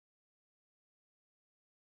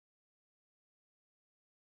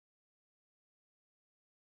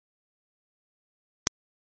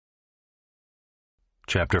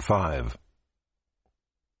Chapter 5.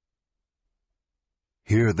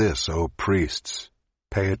 Hear this, O priests.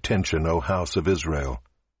 Pay attention, O house of Israel.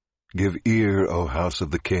 Give ear, O house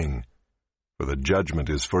of the king, for the judgment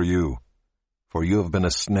is for you. For you have been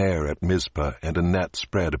a snare at Mizpah and a net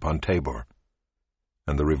spread upon Tabor.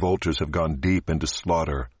 And the revolters have gone deep into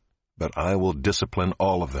slaughter, but I will discipline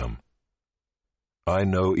all of them. I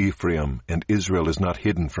know Ephraim, and Israel is not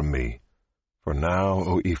hidden from me. For now,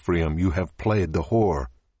 O Ephraim, you have played the whore.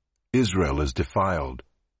 Israel is defiled.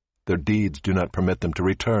 Their deeds do not permit them to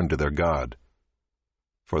return to their God.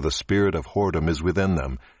 For the spirit of whoredom is within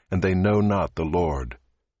them, and they know not the Lord.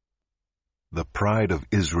 The pride of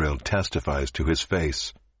Israel testifies to his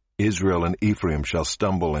face. Israel and Ephraim shall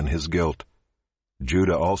stumble in his guilt.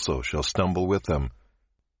 Judah also shall stumble with them.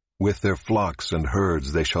 With their flocks and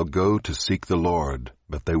herds they shall go to seek the Lord,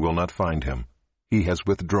 but they will not find him. He has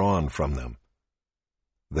withdrawn from them.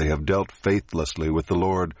 They have dealt faithlessly with the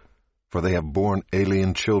Lord, for they have borne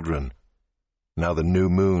alien children. Now the new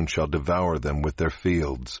moon shall devour them with their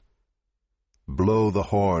fields. Blow the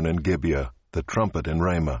horn in Gibeah, the trumpet in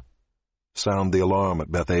Ramah. Sound the alarm at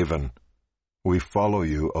Bethaven. We follow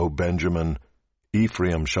you, O Benjamin.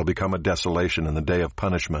 Ephraim shall become a desolation in the day of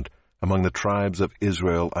punishment. Among the tribes of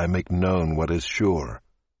Israel I make known what is sure.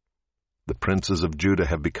 The princes of Judah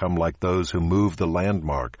have become like those who move the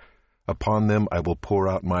landmark. Upon them I will pour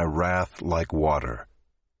out my wrath like water.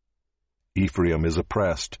 Ephraim is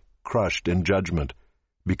oppressed, crushed in judgment,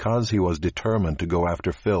 because he was determined to go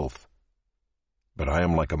after filth. But I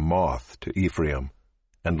am like a moth to Ephraim,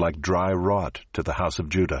 and like dry rot to the house of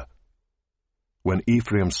Judah. When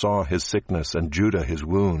Ephraim saw his sickness and Judah his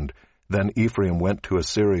wound, then Ephraim went to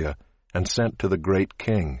Assyria and sent to the great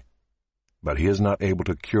king. But he is not able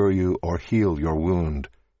to cure you or heal your wound.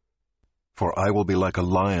 For I will be like a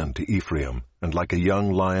lion to Ephraim, and like a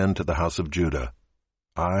young lion to the house of Judah.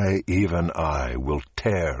 I, even I, will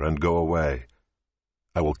tear and go away.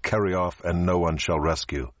 I will carry off, and no one shall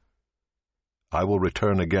rescue. I will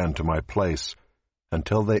return again to my place,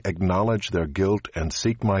 until they acknowledge their guilt and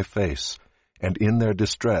seek my face, and in their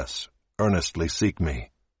distress earnestly seek me.